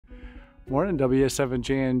Morning,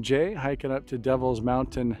 W7J hiking up to Devils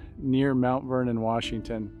Mountain near Mount Vernon,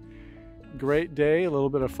 Washington. Great day, a little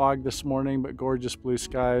bit of fog this morning, but gorgeous blue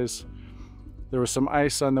skies. There was some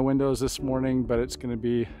ice on the windows this morning, but it's going to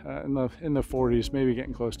be in the 40s, maybe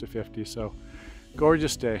getting close to 50, so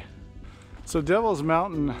gorgeous day. So Devils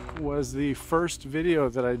Mountain was the first video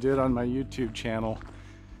that I did on my YouTube channel,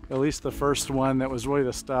 at least the first one that was really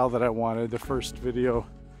the style that I wanted. The first video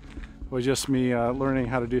was just me learning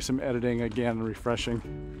how to do some editing again and refreshing.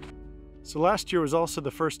 So last year was also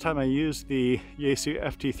the first time I used the Yaesu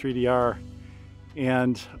FT3D,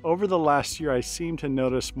 and over the last year I seem to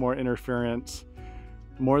notice more interference,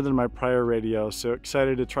 more than my prior radio. So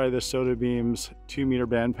excited to try the SOTABEAMS 2-meter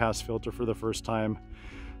bandpass filter for the first time,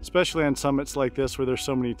 especially on summits like this where there's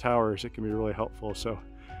so many towers. It can be really helpful, so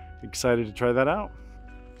excited to try that out.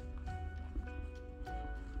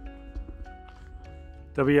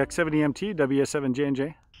 WX7EMT, W7J.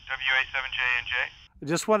 W7J. I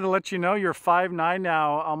just wanted to let you know you're 5'9"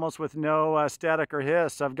 now, almost with no static or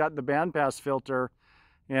hiss. I've got the bandpass filter,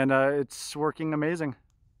 and it's working amazing.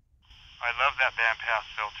 I love that bandpass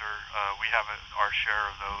filter. We have our share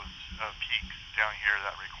of those peaks down here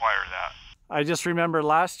that require that. I just remember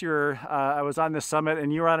last year I was on this summit,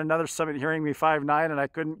 and you were on another summit hearing me 5'9", and I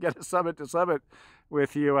couldn't get a summit to summit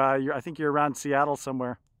with you. I think you're around Seattle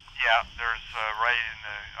somewhere. Yeah, there's right in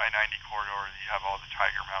the I-90 corridor, you have all the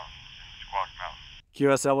Tiger Mountains and Squawk Mountains.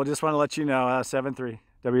 QSL, we'll just want to let you know, 7-3,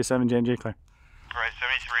 W7J clear. All right,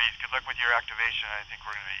 73, good luck with your activation. I think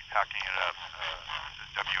we're going to be packing it up. This is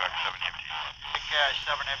WX7EMT.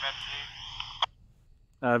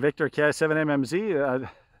 KI7MMZ. Victor, KI7MMZ,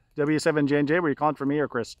 W7J, were you calling for me or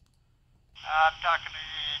Chris? I'm talking to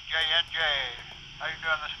JNJ. How you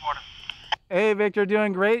doing this morning? Hey Victor,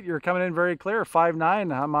 doing great. You're coming in very clear,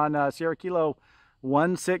 5'9". I'm on Sierra Kilo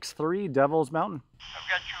 163, Devils Mountain. I've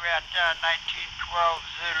got you at 1912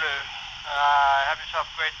 Zulu. Have yourself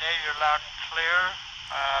a great day. You're loud and clear.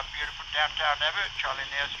 Beautiful downtown Everett, Charlie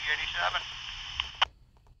Nancy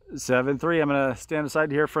 87. 7-3. I'm going to stand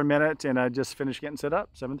aside here for a minute and I just finished getting set up.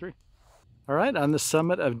 7-3. All right, on the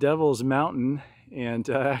summit of Devils Mountain, and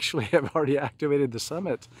actually I've already activated the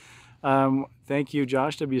summit. Thank you,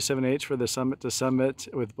 Josh W7H, for the summit to summit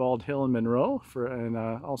with Bald Hill and Monroe, and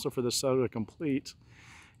also for the SOTA complete.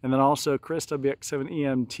 And then also Chris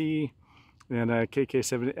WX7EMT and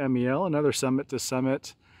KK7MEL, another summit to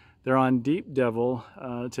summit. They're on Deep Devil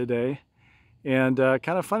today. And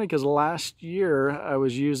kind of funny because last year I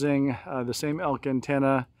was using the same elk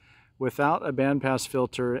antenna without a bandpass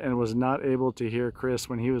filter and was not able to hear Chris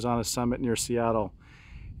when he was on a summit near Seattle.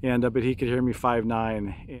 And but he could hear me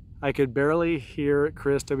 5'9". I could barely hear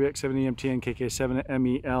Chris WX7EMT and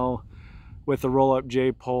KK7MEL with the roll-up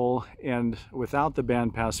jpole and without the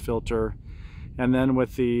bandpass filter, and then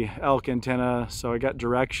with the elk antenna, so I got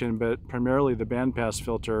direction, but primarily the bandpass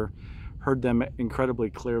filter, heard them incredibly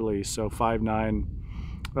clearly. So 5'9".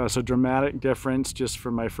 So dramatic difference just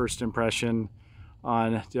from my first impression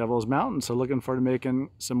on Devils Mountain. So looking forward to making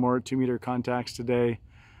some more 2-meter contacts today.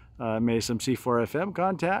 Made some C4FM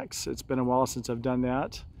contacts. It's been a while since I've done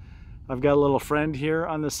that. I've got a little friend here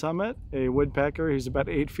on the summit, a woodpecker. He's about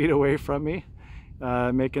 8 feet away from me,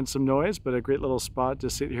 making some noise, but a great little spot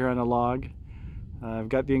to sit here on a log. I've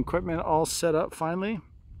got the equipment all set up finally.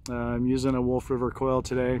 I'm using a Wolf River coil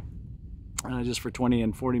today, just for 20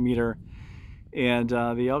 and 40 meter, and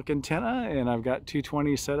the elk antenna, and I've got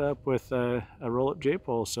 220 set up with a roll-up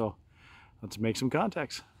jpole. So let's make some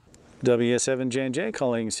contacts. W7J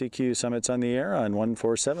calling CQ Summits on the air on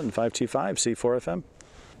 147.525 C4FM.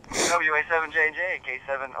 WA7JJ,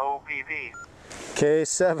 K7OPP.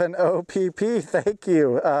 K7OPP, thank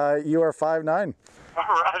you. You are 5'9". Roger,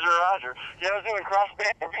 roger. Yeah, I was doing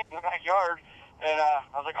crossband in the backyard, and I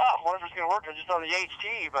was like, oh, I wonder if it's going to work. I just on the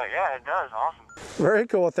HT, but yeah, it does. Awesome. Very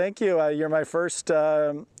cool, thank you. You're my first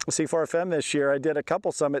C4FM this year. I did a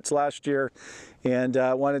couple summits last year and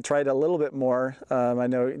wanted to try it a little bit more. I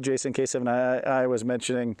know Jason K7I was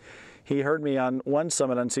mentioning he heard me on one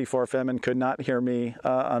summit on C4FM and could not hear me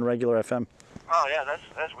on regular FM. Oh yeah,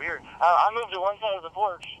 that's weird. I moved to one side of the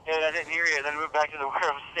porch and I didn't hear you, and then moved back to where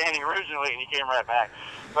I was standing originally, and you came right back.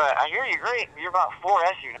 But I hear you great. You're about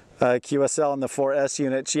 4S units. QSL and the 4S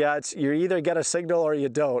units. Yeah, you either get a signal or you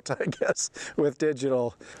don't, I guess, with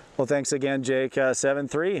digital. Well, thanks again, Jake.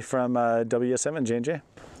 7-3 from W7J. Yep,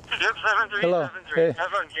 7-3. Hello. 7-3. Hey.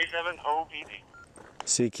 Have fun, K7OPP.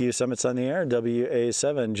 CQ Summits on the air,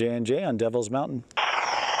 WA7J on Devils Mountain.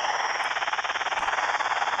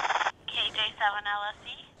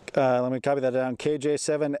 KJ7LSE. Let me copy that down.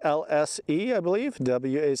 KJ7LSE, I believe.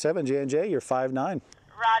 WA7J, you're 5'9".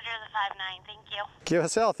 Roger the 5-9, thank you.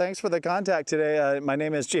 QSL, thanks for the contact today. My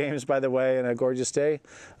name is James, by the way, and a gorgeous day.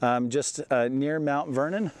 Just near Mount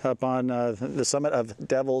Vernon, up on the summit of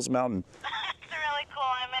Devils Mountain. It's really cool.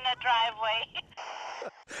 I'm in a driveway.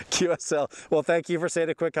 QSL. Well, thank you for saying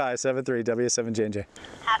a quick hi. 73 W7JNJ.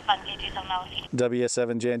 Have fun, K27LC.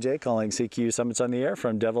 W7JNJ calling CQ Summits on the air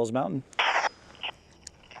from Devils Mountain.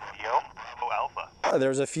 Yo, Bravo Alpha.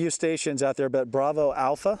 There's a few stations out there, but Bravo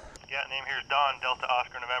Alpha. Yeah, name here is Don, Delta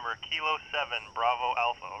Oscar November, Kilo 7, Bravo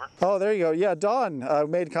Alpha, over. Oh, there you go. Yeah, Don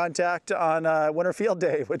made contact on Winter Field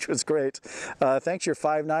Day, which was great. Thanks. You're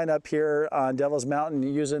 5'9" up here on Devils Mountain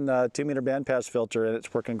using the 2-meter bandpass filter, and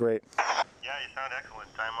it's working great. Yeah, you sound excellent.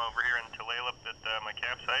 I'm over here in Tulalip at my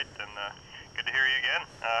campsite, and good to hear you again.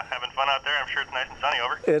 Having fun out there. I'm sure it's nice and sunny,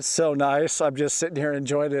 over. It's so nice. I'm just sitting here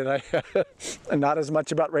enjoying it. I'm not as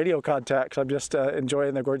much about radio contacts. I'm just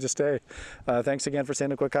enjoying the gorgeous day. Thanks again for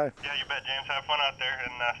saying a quick hi. Yeah, you bet, James. Have fun out there,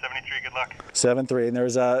 and 73, good luck. 7-3, and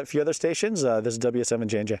there's a few other stations. This is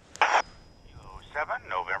W7JNJ. Kilo 7,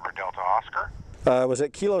 November Delta Oscar. Was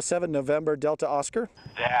it Kilo 7 November Delta Oscar?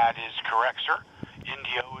 That is correct, sir.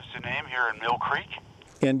 Indio is the name here in Mill Creek.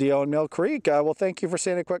 Indio and Mill Creek. Well, thank you for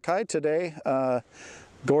saying a quick hi today.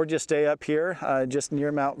 Gorgeous day up here, just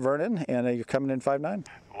near Mount Vernon, and you're coming in 5'9".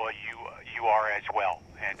 Well, you are as well,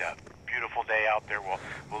 and beautiful day out there.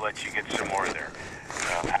 We'll let you get some more there.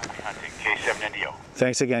 Happy hunting, K7 Indio.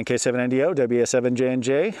 Thanks again, K7 Indio,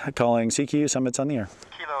 W7JNJ, calling CQ Summits on the air.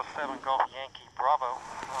 Kilo 7 Golf Yankee Bravo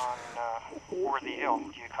on Worthy Hill. Do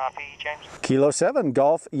you copy, James? Kilo 7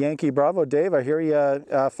 Golf Yankee Bravo. Dave, I hear you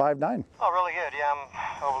 5'9". Oh, really good. Yeah, I'm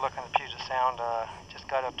overlooking the Puget Sound. Just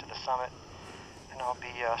got up to the summit, and I'll be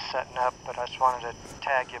setting up, but I just wanted to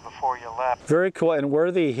tag you before you left. Very cool. And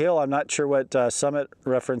Worthy Hill, I'm not sure what summit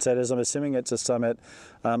reference that is. I'm assuming it's a summit.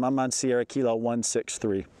 I'm on Sierra Kilo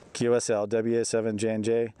 163. QSL,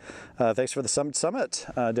 W7JNJ. Thanks for the summit.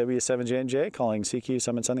 W7JNJ calling CQ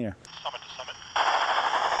Summits on the air. Summit to summit.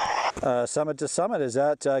 Summit to summit, is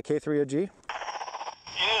that K3OG? It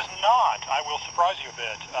is not. I will surprise you a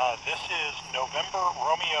bit. This is November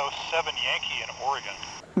Romeo 7 Yankee in Oregon.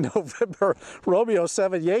 November Romeo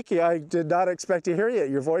 7 Yankee. I did not expect to hear you.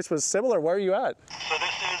 Your voice was similar. Where are you at? So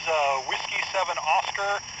this is Whiskey 7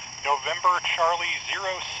 Oscar, November Charlie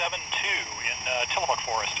 072 in Tillamook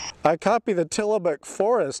Forest. I copy the Tillamook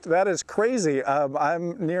Forest. That is crazy.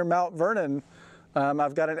 I'm near Mount Vernon.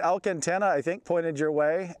 I've got an elk antenna, I think, pointed your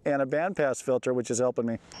way, and a bandpass filter, which is helping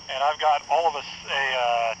me. And I've got all of us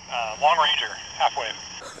a Long Ranger halfwave.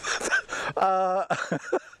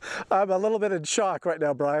 I'm a little bit in shock right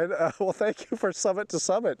now, Brian. Well, thank you for summit to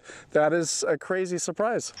summit. That is a crazy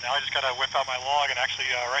surprise. Now I just got to whip out my log and actually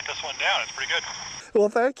write this one down. It's pretty good. Well,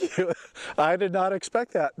 thank you. I did not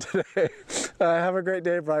expect that today. Have a great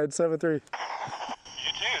day, Brian. 7-3. You too.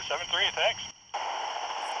 7-3. Thanks.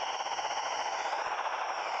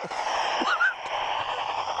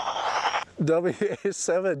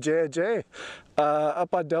 W7JJ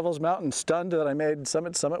up on Devils Mountain, stunned that I made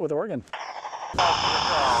summit with Oregon.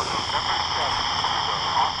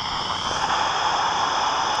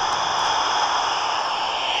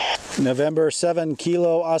 November 7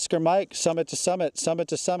 Kilo Oscar Mike, summit to summit, summit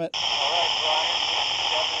to summit. All right, Brian.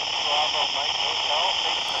 7 Bravo Mike Hotel.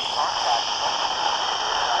 Make some contact.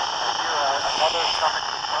 I hear another summit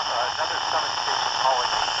station calling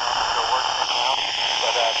me, so I'm still working it now.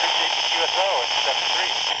 But appreciate the QSO at 7-3.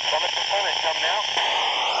 Summit to summit, come now.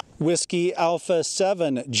 Whiskey Alpha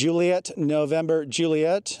 7 Juliet November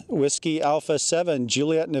Juliet. Whiskey Alpha 7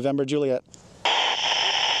 Juliet November Juliet.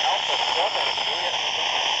 Alpha 7 Juliet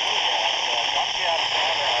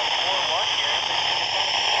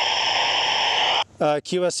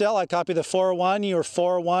QSL, I copy the 4-1. You're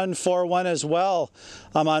 4-1 as well.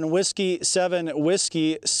 I'm on Whiskey 7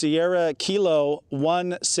 Whiskey Sierra Kilo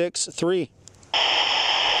 163.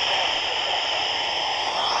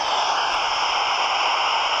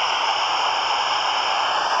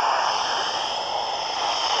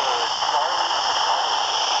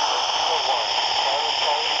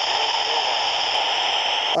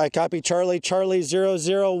 I copy Charlie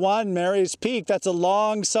 001, Mary's Peak. That's a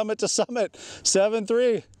long summit to summit.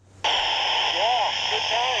 7-3. Yeah, good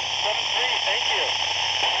time. 7-3, thank you.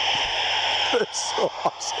 That's so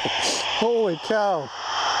awesome. Holy cow.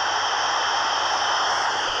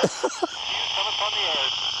 Summit's on the air.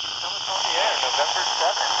 Summit's on the air. November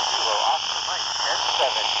 7, Kilo Oscar Mike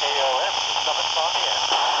N7KOM. Summit's on the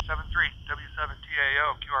air. 7-3,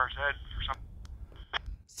 W7TAO, QRZ for some.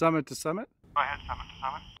 Summit to summit. Go ahead, summit to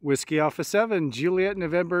summit. Whiskey Alpha 7, Juliet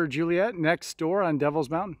November Juliet, next door on Devils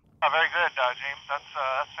Mountain. Oh, very good, James. That's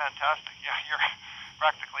fantastic. Yeah, you're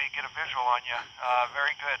practically get a visual on you.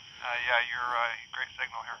 Very good. Yeah, you're great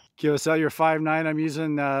signal here. QSL, you're 5'9". I'm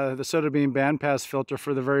using the SOTABEAMS Bandpass filter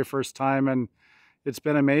for the very first time, and it's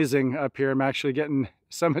been amazing up here. I'm actually getting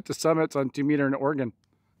summit to summits on 2 meter in Oregon.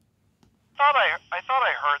 I thought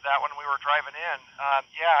I heard that when we were driving in.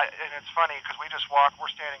 Yeah, and it's funny because we just walked.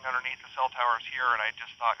 We're standing underneath the cell towers here, and I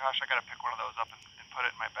just thought, gosh, I got to pick one of those up and put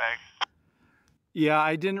it in my bag. Yeah,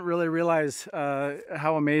 I didn't really realize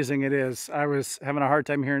how amazing it is. I was having a hard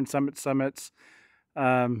time hearing summits.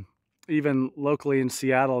 Even locally in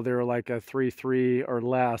Seattle, they were like a 3.3 or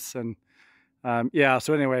less. And yeah,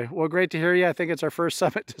 so anyway, well, great to hear you. I think it's our first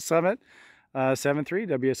summit to summit. 7.3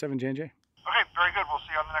 W7JJ. Okay, very good. We'll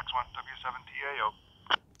see you on the next one. W7TAO.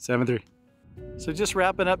 7.3. So just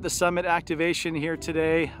wrapping up the summit activation here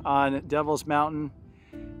today on Devils Mountain,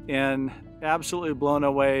 and absolutely blown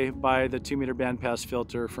away by the 2 meter bandpass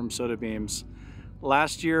filter from SOTABEAMS.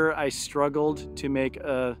 Last year I struggled to make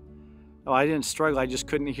I didn't struggle, I just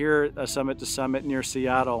couldn't hear a summit to summit near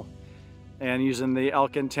Seattle. And using the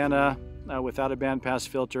elk antenna without a bandpass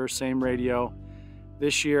filter, same radio.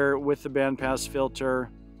 This year with the bandpass filter,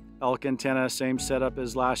 elk antenna, same setup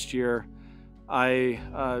as last year, I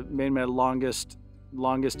made my longest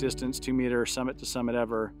distance 2 meter summit to summit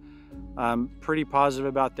ever. Pretty positive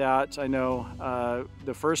about that. I know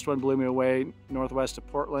the first one blew me away northwest of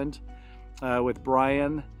Portland with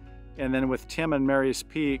Brian, and then with Tim and Mary's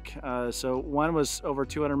Peak. So one was over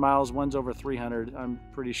 200 miles, one's over 300, I'm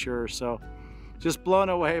pretty sure. So just blown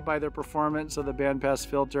away by the performance of the bandpass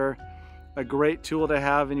filter. A great tool to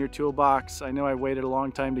have in your toolbox. I know I waited a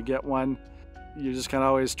long time to get one. You're just kind of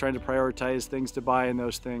always trying to prioritize things to buy in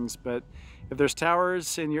those things, but if there's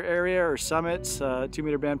towers in your area or summits, 2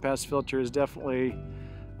 meter bandpass filter is definitely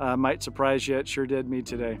might surprise you. It sure did me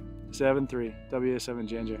today. 7.3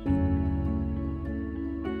 W7JJ.